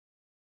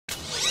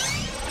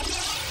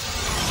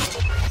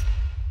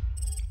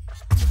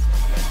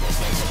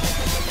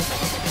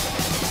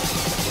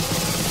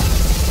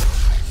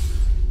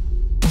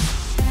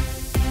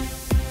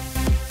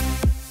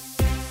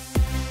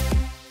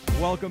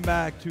Welcome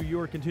back to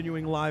your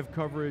continuing live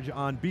coverage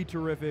on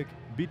BeTerrific,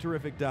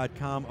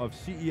 BeTerrific.com of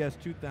CES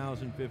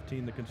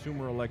 2015, the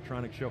Consumer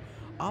Electronics Show.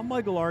 I'm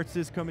Michael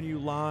Artsis, coming to you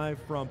live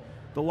from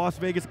the Las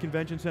Vegas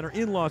Convention Center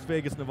in Las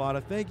Vegas, Nevada.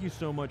 Thank you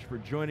so much for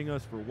joining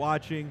us, for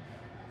watching.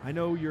 I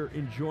know you're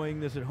enjoying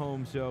this at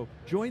home, so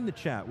join the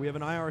chat. We have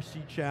an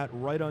IRC chat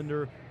right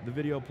under the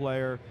video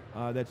player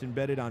that's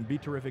embedded on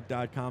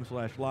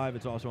BeTerrific.com/live.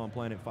 It's also on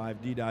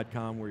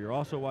Planet5D.com, where you're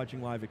also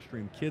watching live,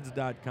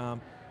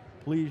 ExtremeKids.com.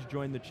 Please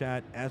join the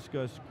chat, ask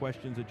us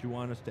questions that you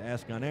want us to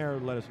ask on air,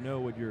 let us know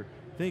what you're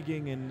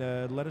thinking, and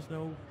let us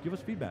know, give us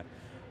feedback.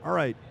 All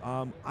right,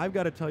 I've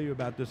got to tell you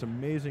about this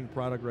amazing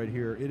product right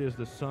here. It is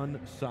the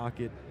Sun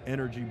Socket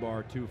Energy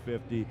Bar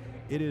 250.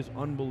 It is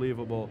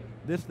unbelievable.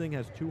 This thing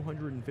has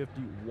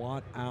 250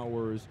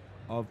 watt-hours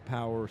of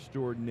power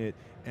stored in it,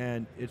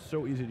 and it's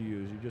so easy to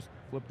use. You just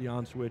flip the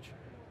on switch,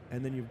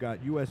 and then you've got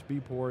USB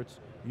ports,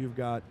 you've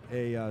got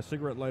a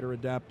cigarette lighter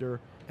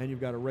adapter, and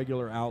you've got a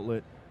regular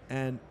outlet,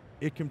 and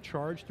it can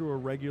charge through a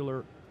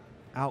regular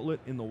outlet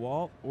in the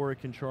wall, or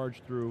it can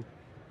charge through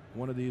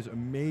one of these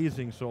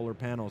amazing solar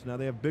panels. Now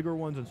they have bigger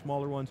ones and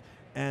smaller ones,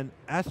 and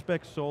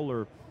Aspect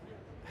Solar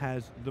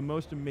has the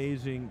most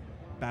amazing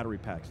battery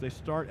packs. They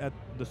start at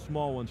the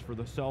small ones for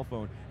the cell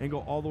phone and go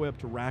all the way up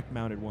to rack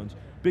mounted ones,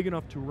 big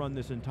enough to run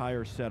this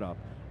entire setup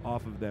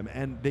off of them,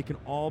 and they can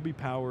all be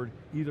powered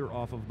either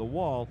off of the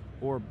wall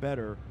or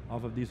better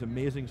off of these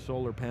amazing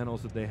solar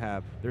panels that they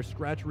have. They're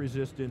scratch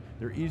resistant,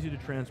 they're easy to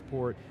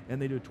transport,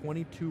 and they do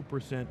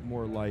 22%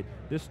 more light.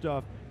 This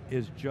stuff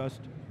is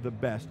just the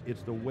best.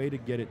 It's the way to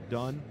get it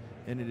done,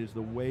 and it is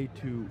the way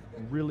to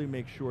really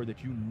make sure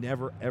that you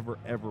never, ever,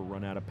 ever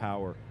run out of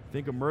power.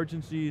 Think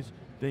emergencies,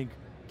 think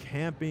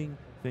camping,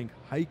 think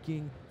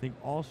hiking, think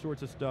all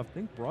sorts of stuff,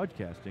 think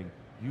broadcasting.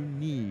 You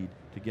need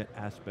to get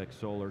Aspect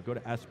Solar. Go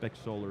to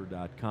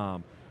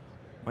aspectsolar.com.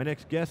 My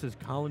next guest is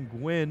Colin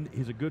Guinn.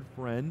 He's a good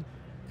friend,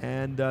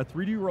 and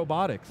 3D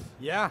Robotics.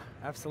 Yeah,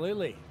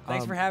 absolutely.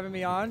 Thanks for having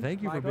me on.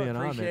 Thank you, Michael, for being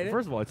on, man. it.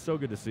 First of all, it's so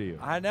good to see you.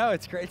 I know,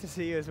 it's great to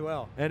see you as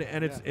well. And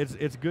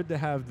it's good to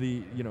have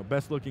the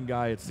best looking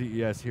guy at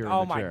CES here.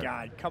 Oh in the my chair.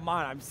 God, come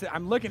on!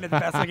 I'm looking at the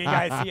best looking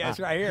guy at CES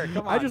right here.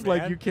 Come on, I just man.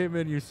 like you came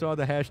in, you saw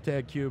the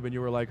hashtag cube, and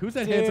you were like, "Who's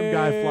that handsome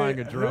guy flying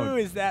a drone? Who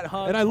is that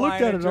hunk and I looked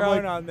flying at a it, and I'm drone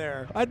like, on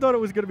there? I thought it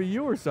was going to be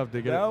you or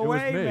something. No it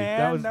way, was me. man.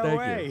 That was no thank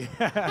way.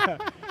 you.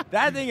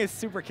 That thing is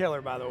super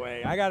killer, by the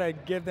way. I gotta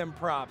give them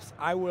props.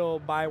 I will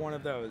buy one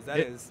of those.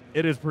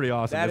 It is pretty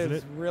awesome, isn't it? That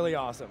is really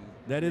awesome.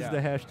 That is the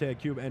hashtag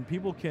cube, and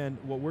people can,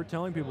 what we're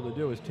telling people to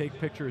do is take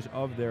pictures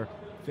of their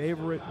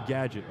favorite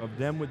gadget, of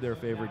them with their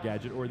favorite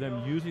gadget, or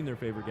them using their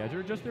favorite gadget,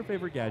 or just their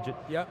favorite gadget.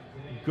 Yep.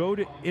 Go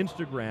to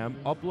Instagram,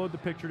 upload the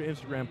picture to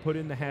Instagram, put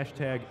in the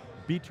hashtag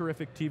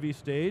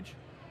BeTerrificTVStage.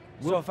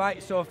 So if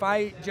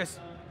I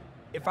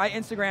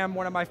Instagram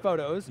one of my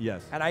photos,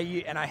 yes, and I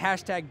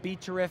hashtag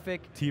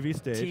BeTerrific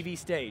TV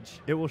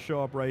Stage, it will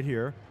show up right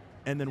here,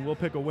 and then we'll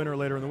pick a winner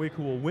later in the week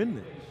who will win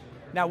this.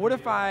 Now, what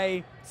if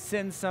I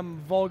send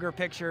some vulgar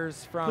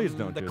pictures from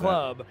the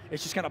club? That.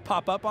 It's just going to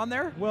pop up on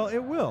there? Well,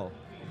 it will,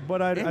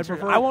 but I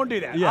prefer. I won't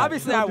do that. Yeah,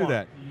 obviously, I won't. Do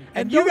that.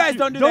 And you guys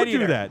don't do that either.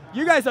 Don't do that.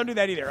 You guys don't do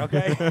that either,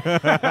 okay?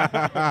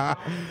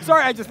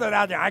 Sorry, I just threw it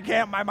out there. I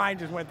can't. My mind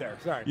just went there.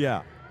 Sorry.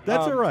 Yeah.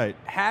 That's all right.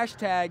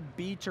 Hashtag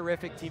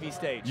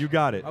BeTerrificTVStage. You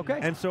got it. Okay.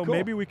 And so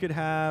maybe we could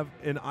have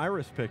an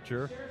iris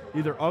picture,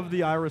 either of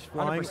the iris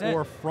flying 100%.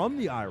 or from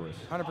the iris.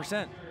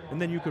 100%.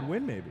 And then you could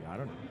win maybe. I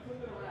don't know.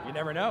 You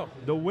never know.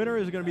 The winner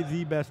is going to be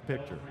the best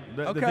picture.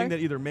 The thing that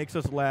either makes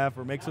us laugh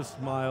or makes us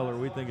smile, or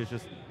we think is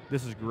just,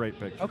 this is a great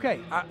picture. Okay.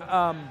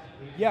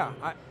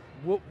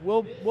 We'll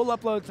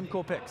upload some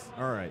cool pics.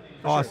 All right.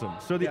 Awesome.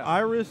 Sure. So the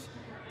iris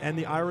and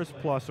the Iris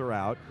Plus are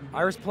out.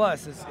 Iris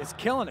Plus is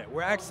killing it.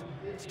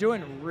 It's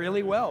doing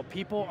really well.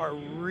 People are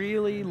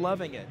really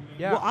loving it.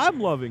 Yeah. Well, I'm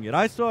loving it.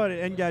 I saw it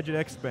at Engadget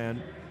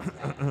Expand.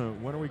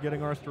 When are we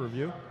getting ours to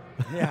review?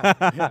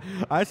 Yeah.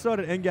 I saw it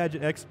at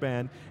Engadget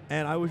Expand,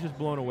 and I was just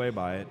blown away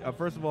by it.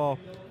 First of all,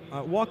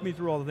 walk me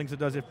through all the things it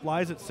does. It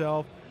flies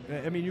itself.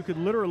 I mean, you could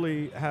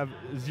literally have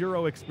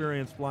zero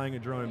experience flying a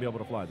drone and be able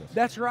to fly this.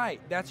 That's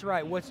right. That's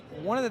right.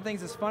 One of the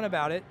things that's fun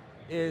about it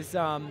is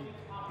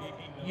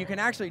you can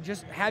actually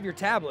just have your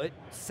tablet,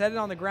 set it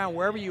on the ground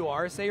wherever you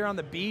are. Say you're on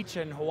the beach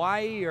in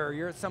Hawaii, or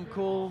you're at some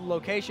cool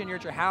location, you're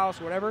at your house,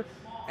 whatever,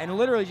 and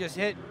literally just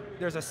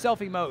there's a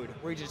selfie mode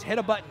where you just hit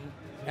a button,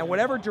 and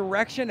whatever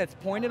direction it's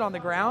pointed on the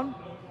ground,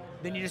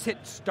 then you just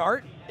hit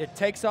start, it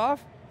takes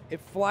off,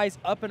 it flies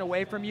up and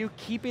away from you,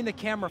 keeping the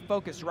camera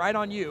focused right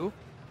on you,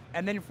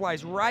 and then it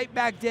flies right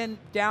back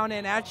down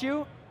in at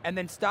you, and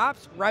then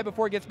stops right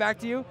before it gets back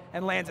to you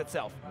and lands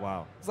itself.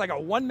 Wow. It's like a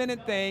 1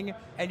 minute thing,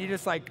 and you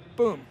just like,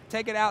 boom,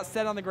 take it out,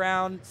 set it on the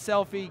ground,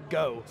 selfie,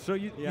 go. So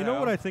you know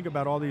what I think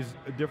about all these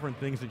different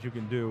things that you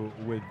can do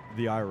with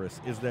the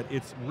Iris is that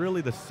it's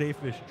really the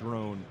safest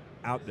drone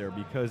out there,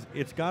 because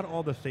it's got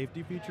all the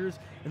safety features,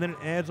 and then it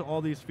adds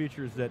all these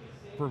features that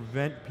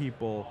prevent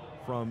people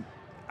from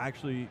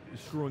actually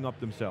screwing up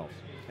themselves.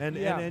 And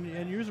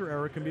user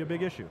error can be a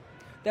big issue.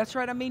 That's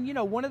right. I mean, you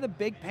know, one of the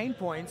big pain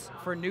points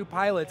for new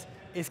pilots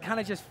is kind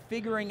of just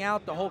figuring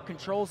out the whole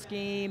control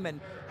scheme and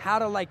how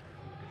to like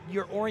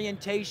your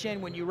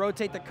orientation when you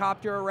rotate the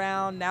copter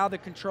around. Now the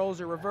controls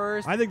are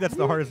reversed. I think that's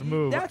the hardest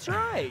move. That's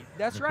right.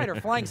 That's right. Or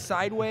flying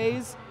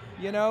sideways,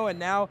 you know, and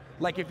now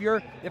like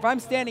if I'm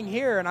standing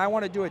here and I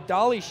want to do a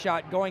dolly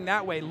shot going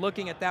that way,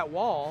 looking at that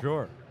wall.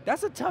 Sure.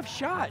 That's a tough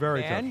shot,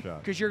 Very man. tough shot.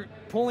 Because you're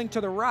pulling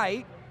to the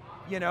right,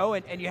 you know,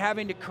 and you're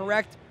having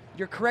to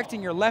you're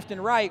correcting your left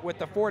and right with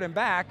the forward and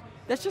back.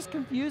 That's just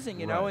confusing,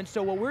 you know, and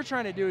so what we're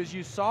trying to do is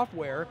use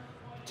software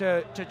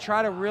to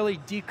try to really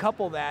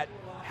decouple that,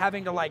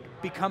 having to like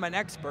become an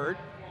expert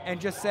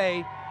and just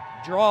say,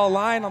 draw a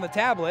line on the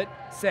tablet,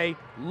 say,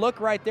 look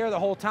right there the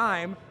whole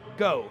time,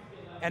 go.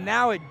 And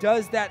now it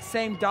does that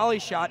same dolly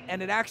shot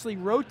and it actually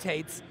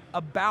rotates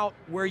about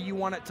where you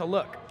want it to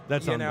look.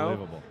 That's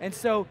unbelievable. Know? And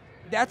so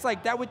that's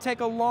like, that would take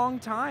a long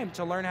time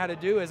to learn how to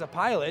do as a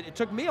pilot. It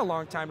took me a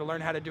long time to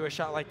learn how to do a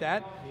shot like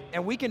that,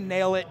 and we can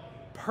nail it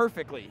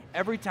perfectly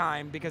every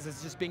time because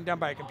it's just being done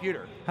by a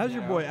computer. How's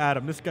your boy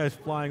Adam? This guy's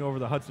flying over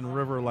the Hudson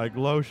River like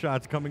low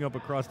shots coming up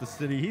across the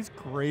city. He's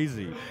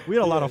crazy. We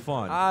had a lot of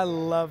fun. I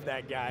love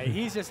that guy.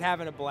 He's just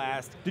having a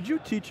blast. Did you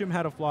teach him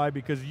how to fly?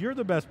 Because you're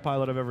the best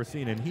pilot I've ever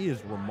seen, and he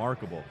is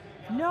remarkable.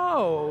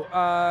 No,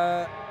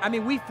 I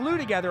mean, we flew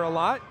together a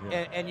lot,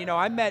 Yeah. and you know,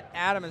 I met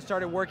Adam and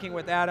started working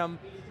with Adam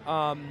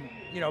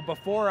you know,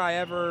 before I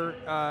ever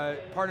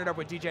partnered up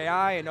with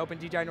DJI and opened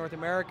DJI North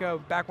America,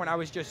 back when I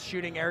was just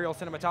shooting aerial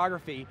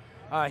cinematography,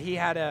 he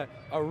had a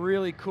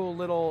really cool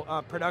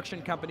little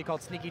production company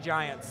called Sneaky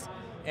Giants.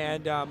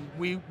 And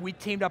we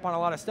teamed up on a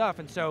lot of stuff.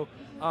 And so,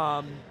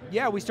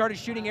 yeah, we started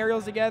shooting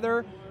aerials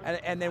together.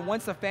 And then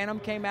once the Phantom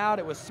came out,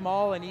 it was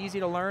small and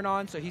easy to learn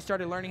on, so he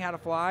started learning how to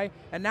fly.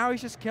 And now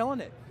he's just killing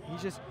it.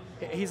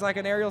 He's like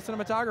an aerial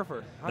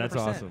cinematographer, 100%. That's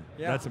awesome.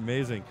 Yeah. That's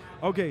amazing.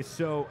 Okay,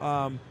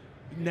 so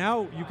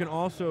now you can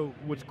also,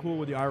 what's cool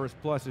with the Iris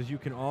Plus is you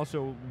can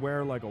also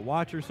wear like a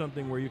watch or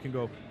something where you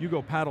go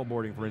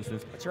paddleboarding, for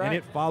instance. That's right. And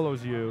it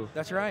follows you.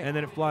 That's right. And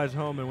then it flies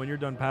home, and when you're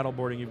done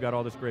paddleboarding, you've got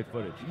all this great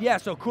footage. Yeah,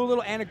 so cool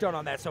little anecdote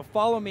on that. So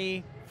follow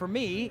me. For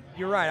me,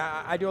 you're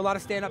right, I do a lot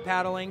of stand-up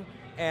paddling,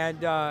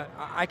 and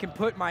I can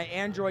put my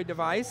Android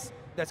device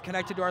that's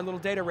connected to our little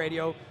data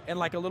radio in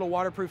like a little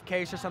waterproof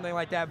case or something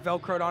like that,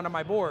 Velcroed onto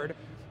my board,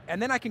 and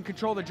then I can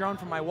control the drone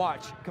from my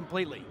watch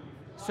completely.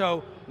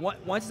 So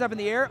once it's up in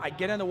the air, I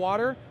get in the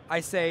water, I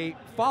say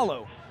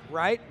follow,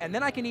 right? And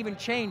then I can even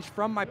change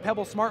from my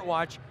Pebble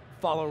smartwatch,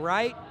 follow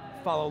right,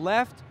 follow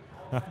left,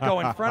 go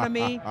in front of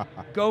me,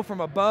 go from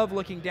above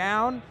looking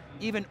down,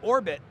 even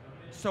orbit.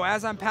 So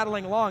as I'm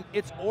paddling along,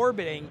 it's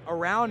orbiting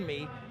around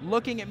me,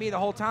 looking at me the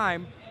whole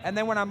time, and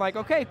then when I'm like,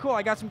 okay, cool,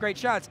 I got some great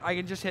shots, I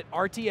can just hit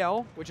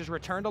RTL, which is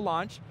return to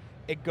launch,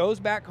 it goes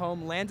back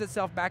home, lands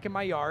itself back in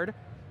my yard,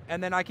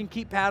 and then I can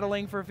keep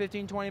paddling for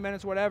 15, 20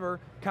 minutes, whatever,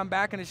 come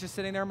back and it's just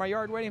sitting there in my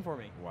yard waiting for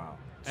me. Wow.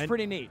 It's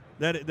pretty neat.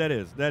 That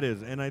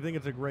is. And I think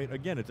it's a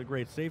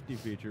great safety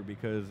feature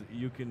because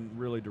you can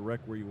really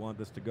direct where you want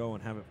this to go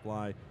and have it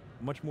fly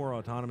much more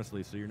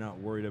autonomously, so you're not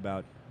worried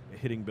about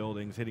hitting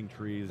buildings, hitting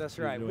trees. That's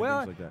right. Doing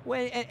Well, things like that.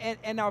 well,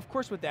 and now of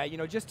course with that, you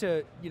know, just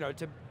to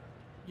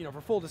for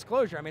full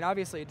disclosure, I mean,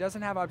 obviously it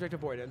doesn't have object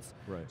avoidance.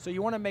 Right. So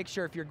you want to make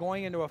sure if you're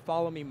going into a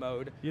follow me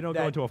mode, You don't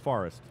go into a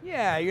forest.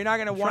 Yeah, you're not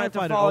going to want it to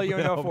find an follow you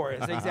open- into a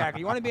forest. Exactly.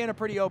 You want to be in a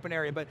pretty open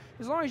area, but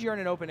as long as you're in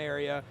an open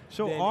area.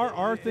 So then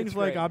are it's things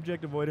like great.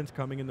 object avoidance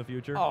coming in the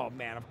future? Oh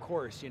man, of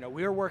course. You know,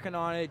 we're working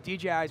on it.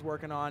 DJI's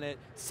working on it.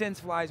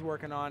 SenseFly's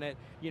working on it.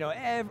 You know,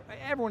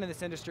 everyone in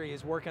this industry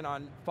is working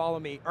on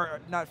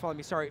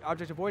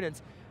object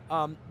avoidance.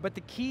 But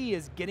the key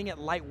is getting it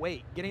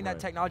lightweight, getting that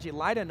technology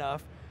light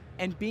enough,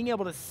 and being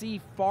able to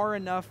see far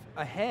enough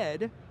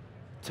ahead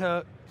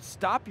to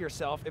stop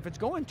yourself if it's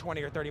going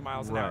 20 or 30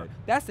 miles an hour.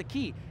 That's the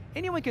key.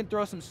 Anyone can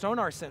throw some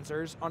sonar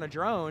sensors on a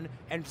drone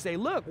and say,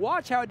 look,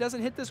 watch how it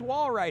doesn't hit this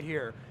wall right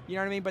here. You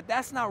know what I mean? But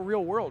that's not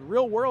real world.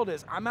 Real world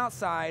is I'm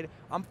outside,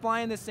 I'm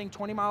flying this thing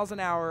 20 miles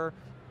an hour,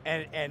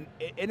 and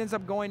it ends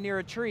up going near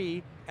a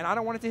tree, and I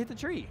don't want it to hit the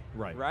tree.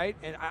 Right?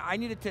 And I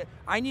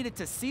needed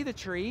to see the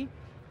tree.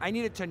 I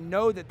needed to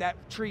know that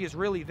that tree is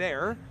really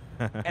there.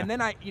 And then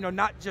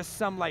not just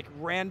some like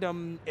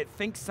random, it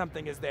thinks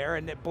something is there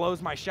and it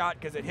blows my shot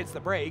because it hits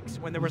the brakes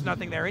when there was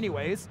nothing there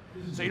anyways.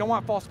 So you don't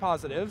want false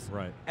positives.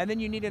 Right. And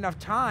then you need enough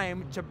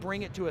time to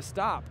bring it to a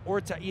stop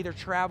or to either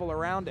travel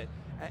around it.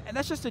 And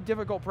that's just a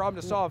difficult problem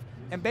to solve.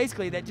 And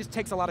basically that just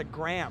takes a lot of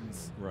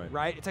grams.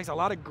 Right? It takes a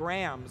lot of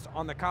grams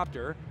on the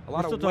copter, a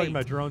lot of weight. We're still talking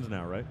about drones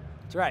now, right?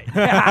 That's right.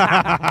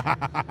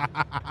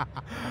 I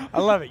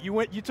love it.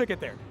 You took it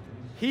there.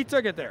 He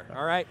took it there,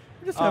 all right?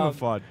 We're just having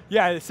fun.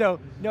 Yeah, so,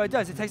 no, it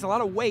does. It takes a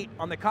lot of weight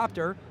on the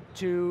copter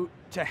to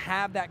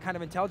have that kind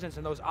of intelligence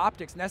and those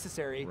optics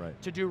necessary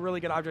to do really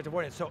good object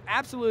avoidance. So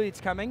absolutely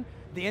it's coming.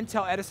 The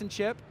Intel Edison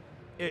chip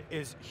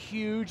is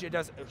huge. It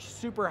does a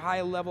super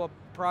high level of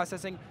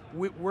processing.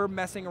 We're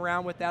messing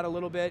around with that a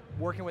little bit,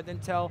 working with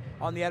Intel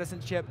on the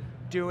Edison chip,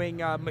 doing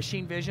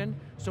machine vision,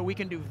 so we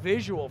can do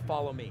visual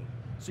follow me.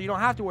 So you don't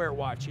have to wear a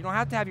watch. You don't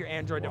have to have your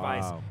Android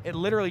device. Wow. It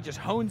literally just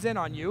hones in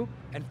on you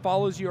and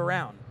follows you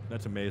around.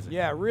 That's amazing.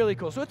 Yeah, really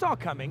cool. So it's all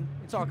coming.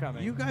 It's all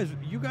coming. You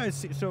guys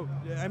see, so,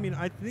 I mean,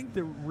 I think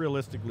that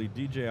realistically,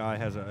 DJI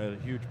has a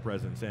huge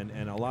presence, and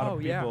a lot of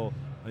people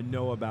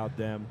know about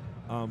them,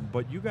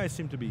 but you guys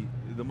seem to be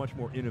the much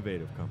more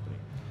innovative company.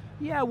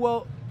 Yeah,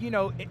 well, you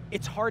know,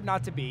 it's hard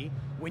not to be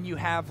when you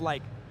have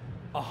like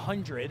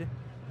 100,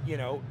 you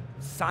know,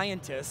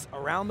 scientists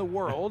around the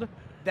world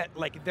that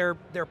like their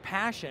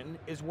passion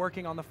is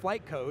working on the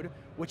flight code,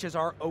 which is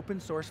our open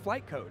source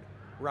flight code,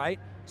 right?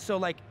 So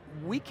like,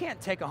 we can't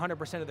take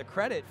 100% of the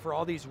credit for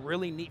all these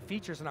really neat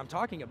features that I'm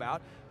talking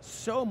about.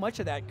 So much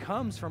of that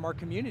comes from our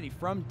community,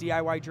 from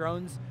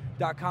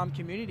DIYdrones.com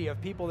community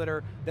of people that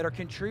are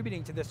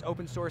contributing to this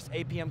open source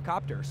APM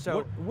copter.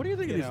 So what do you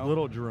think of these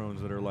little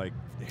drones that are like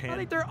I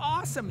think they're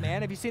awesome,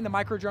 man. Have you seen the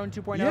Micro Drone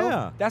 2.0?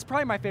 Yeah. That's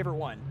probably my favorite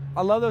one.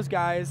 I love those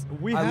guys.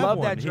 I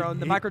love that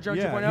drone, the Micro Drone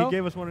 2.0. Yeah, he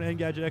gave us one at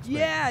Engadget Expo.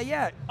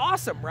 Yeah,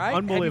 awesome, right?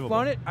 Unbelievable. Have you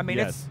flown it? I mean,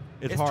 yes.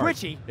 it's hard.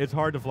 twitchy. It's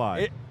hard to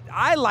fly.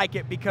 I like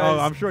it because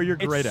I'm sure you're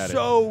great at it. It's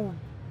so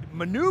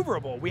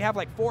maneuverable. We have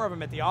like 4 of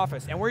them at the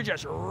office, and we're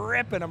just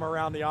ripping them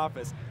around the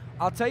office.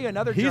 I'll tell you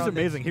another drone. He's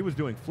amazing. He was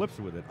doing flips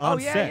with it on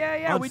set.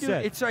 Yeah. We do.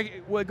 It's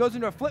like, well, it goes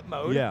into a flip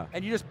mode,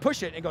 and you just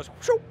push it, and it goes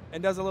whoosh,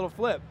 and does a little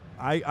flip.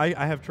 I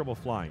have trouble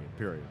flying it,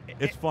 period.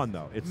 It's fun,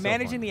 though. It's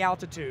managing so fun. the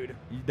altitude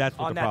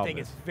on that thing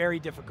is very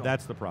difficult.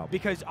 That's the problem.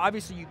 Because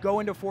obviously you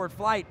go into forward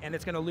flight, and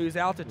it's going to lose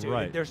altitude.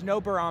 Right. There's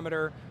no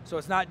barometer, so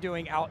it's not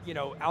doing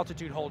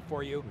altitude hold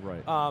for you.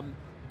 Right.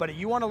 But if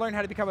you want to learn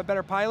how to become a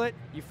better pilot,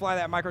 you fly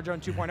that Micro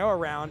Drone 2.0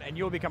 around, and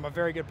you'll become a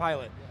very good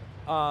pilot.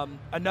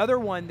 Another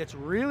one that's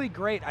really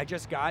great I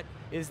just got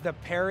is the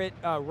Parrot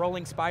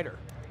Rolling Spider.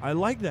 I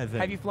like that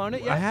thing. Have you flown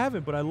it yet? I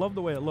haven't, but I love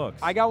the way it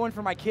looks. I got one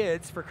for my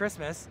kids for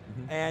Christmas,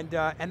 and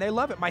they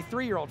love it. My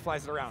 3-year-old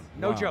flies it around,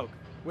 no joke.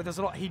 With this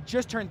little, he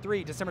just turned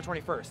 3 December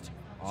 21st. Awesome.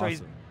 So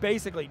he's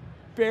basically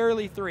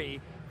barely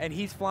 3, and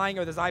he's flying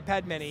with his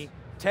iPad mini,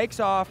 takes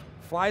off,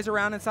 flies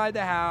around inside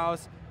the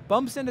house,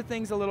 bumps into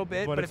things a little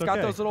bit, but it's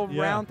got those little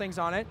round things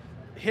on it,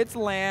 hits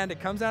land, it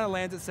comes down and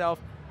lands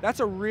itself. That's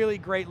a really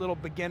great little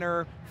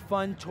beginner,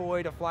 fun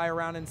toy to fly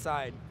around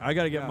inside. I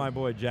got to get my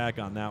boy Jack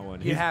on that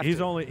one.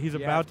 He's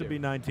about to be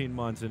 19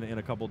 months in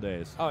a couple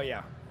days. Oh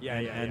yeah.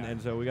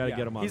 And so we got to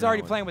get him on. He's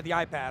already playing with the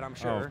iPad, I'm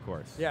sure. Oh, of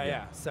course.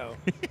 Yeah. So,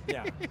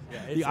 yeah.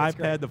 The iPad,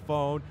 great. The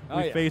phone.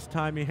 We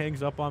FaceTime. He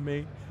hangs up on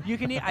me. You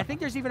can. I think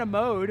there's even a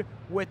mode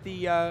with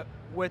the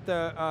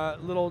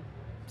little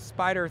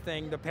spider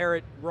thing, the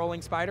Parrot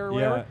Rolling Spider or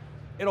whatever.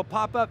 It'll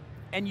pop up,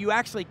 and you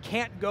actually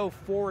can't go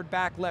forward,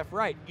 back, left,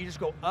 right. You just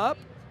go up,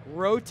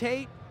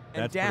 rotate,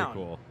 and That's down.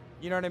 Pretty cool.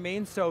 You know what I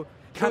mean? So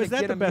is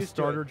that the best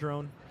starter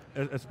drone,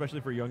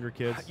 especially for younger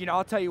kids? You know,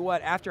 I'll tell you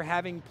what, after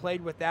having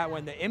played with that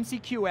one, the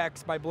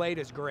MCQX by Blade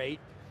is great,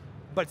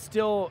 but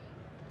still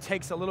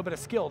takes a little bit of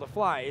skill to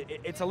fly.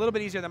 It's a little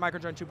bit easier than Micro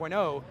Drone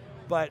 2.0,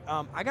 but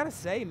I gotta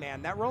say,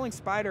 man, that Rolling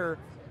Spider,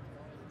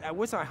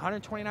 what's that,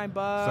 $129 like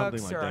or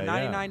that,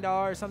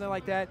 $99, something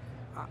like that?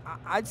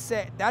 I'd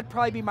say that'd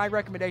probably be my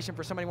recommendation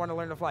for somebody wanting to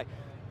learn to fly.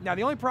 Now,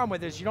 the only problem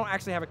with it is you don't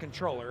actually have a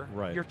controller.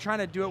 Right. You're trying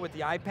to do it with the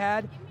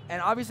iPad, and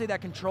obviously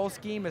that control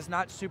scheme is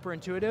not super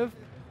intuitive.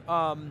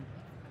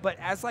 But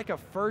as like a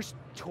first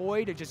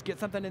toy to just get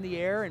something in the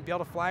air and be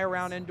able to fly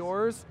around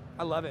indoors,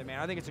 I love it, man.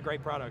 I think it's a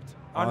great product.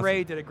 Awesome.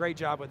 Enray did a great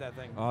job with that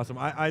thing. Awesome.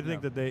 I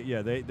think that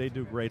they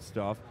do great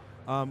stuff.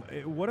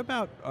 What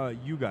about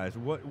you guys?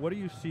 What do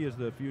you see as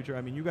the future?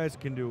 I mean, you guys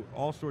can do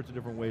all sorts of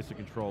different ways to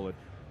control it.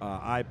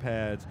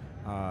 iPads,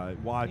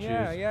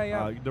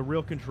 watches, the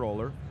real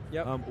controller.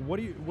 Yep. What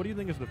do you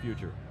think is the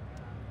future?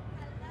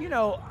 You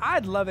know,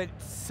 I'd love it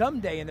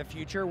someday in the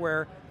future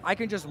where I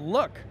can just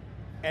look.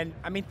 And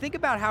I mean, think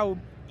about how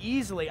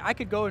easily I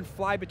could go and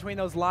fly between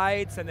those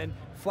lights and then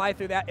fly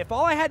through that. If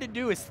all I had to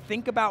do is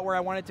think about where I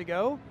wanted to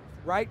go,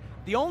 right?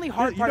 The only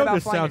hard part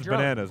about flying a drone.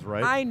 This sounds bananas,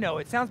 right? I know,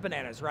 it sounds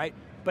bananas, right?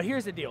 But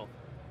here's the deal.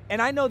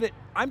 And I know that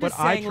I'm just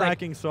saying, eye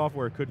tracking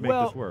software could make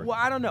this work. Well,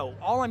 I don't know.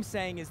 All I'm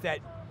saying is that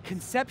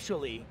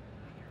conceptually,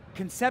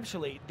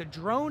 the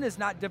drone is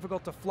not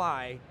difficult to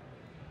fly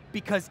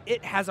because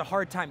it has a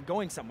hard time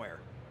going somewhere,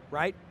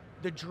 right?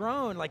 The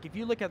drone, like if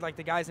you look at like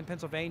the guys in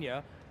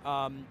Pennsylvania,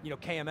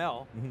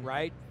 KML,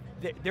 right?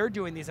 They're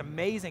doing these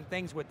amazing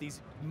things with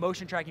these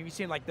motion tracking. You've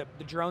seen like the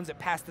drones that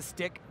pass the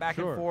stick back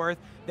and forth,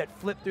 that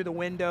flip through the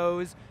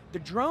windows. The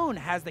drone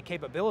has the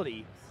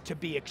capability to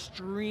be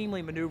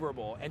extremely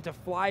maneuverable and to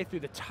fly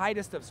through the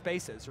tightest of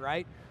spaces,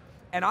 right?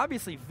 And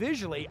obviously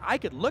visually, I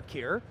could look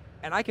here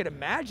and I could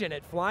imagine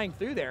it flying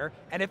through there,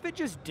 and if it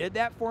just did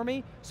that for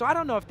me, so I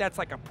don't know if that's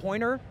like a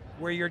pointer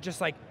where you're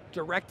just like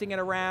directing it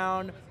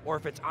around, or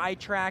if it's eye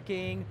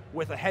tracking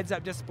with a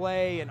heads-up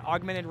display and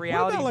augmented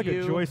reality What about like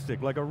view. a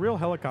joystick, like a real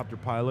helicopter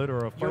pilot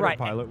or a fighter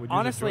pilot would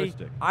Honestly, use a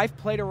joystick? I've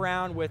played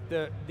around with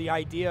the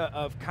idea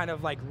of kind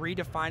of like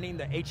redefining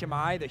the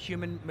HMI, the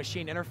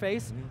human-machine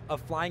interface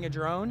of flying a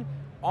drone,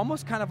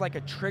 almost kind of like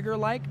a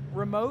trigger-like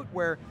remote,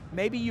 where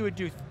maybe you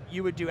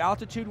would do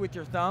altitude with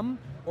your thumb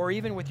or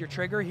even with your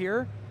trigger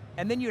here,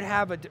 and then you'd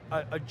have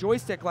a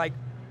joystick like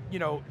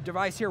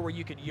device here where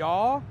you could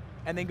yaw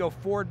and then go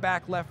forward,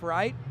 back, left,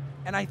 right.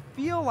 And I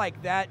feel like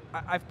that,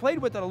 I've played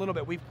with it a little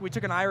bit. We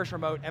took an Irish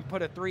remote and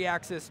put a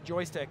 3-axis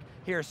joystick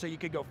here so you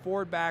could go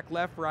forward, back,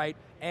 left, right,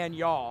 and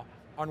yaw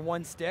on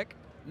one stick.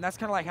 And that's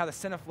kind of like how the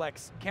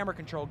Cineflex camera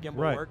control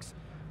gimbal works.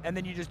 And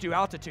then you just do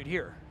altitude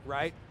here,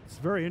 right? It's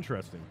very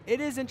interesting.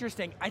 It is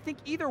interesting. I think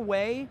either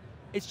way,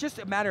 it's just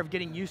a matter of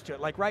getting used to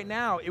it. Like right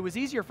now, it was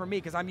easier for me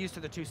because I'm used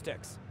to the 2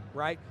 sticks,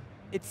 right?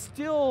 It's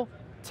still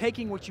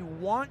taking what you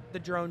want the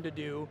drone to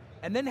do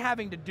and then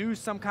having to do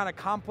some kind of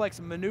complex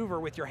maneuver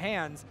with your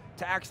hands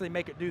to actually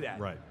make it do that.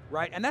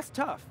 Right? And that's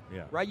tough,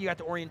 right? You got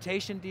the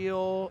orientation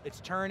deal, it's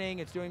turning,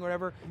 it's doing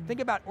whatever.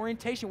 Think about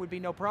orientation would be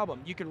no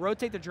problem. You could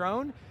rotate the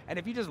drone, and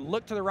if you just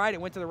look to the right, it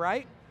went to the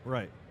right.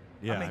 Right,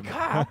 yeah. I mean, God,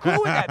 how cool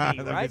would that be,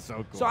 right? That'd be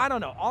so cool. So I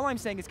don't know. All I'm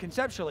saying is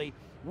conceptually,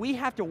 we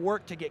have to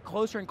work to get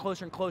closer and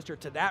closer and closer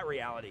to that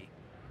reality.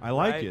 I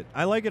like it.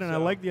 I like it, and I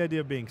like the idea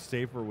of being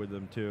safer with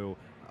them, too.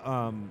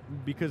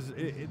 Because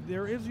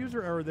there is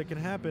user error that can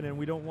happen, and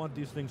we don't want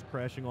these things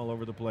crashing all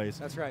over the place.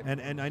 That's right.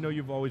 And I know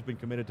you've always been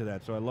committed to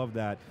that, so I love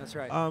that. That's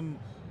right.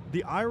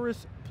 The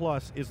Iris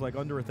Plus is like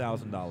under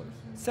 $1,000.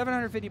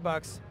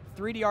 $750,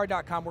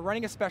 3DR.com. We're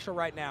running a special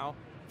right now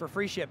for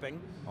free shipping.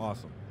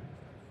 Awesome.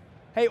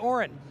 Hey,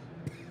 Oren,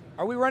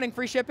 are we running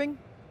free shipping?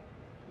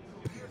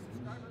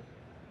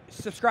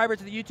 Subscriber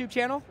to the YouTube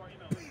channel?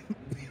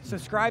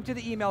 Subscribe to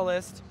the email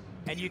list,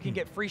 and you can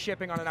get free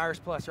shipping on an Iris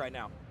Plus right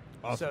now.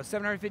 Awesome. So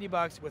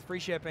 $750 with free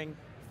shipping,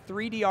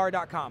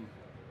 3DR.com.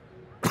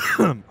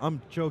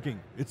 I'm joking.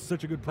 It's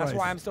such a good price. That's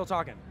why I'm still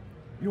talking.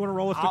 You want to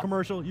roll us to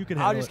commercial? You can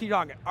handle I'll just keep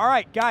talking. All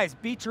right, guys,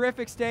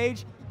 BeTerrific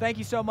stage. Thank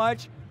you so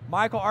much.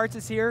 Michael Arts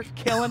is here,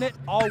 killing it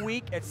all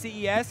week at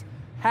CES.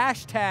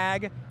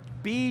 Hashtag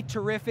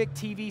BeTerrific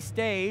TV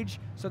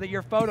stage so that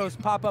your photos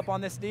pop up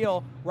on this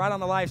deal right on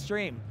the live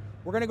stream.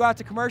 We're going to go out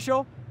to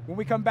commercial. When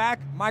we come back,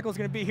 Michael's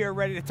going to be here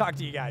ready to talk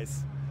to you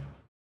guys.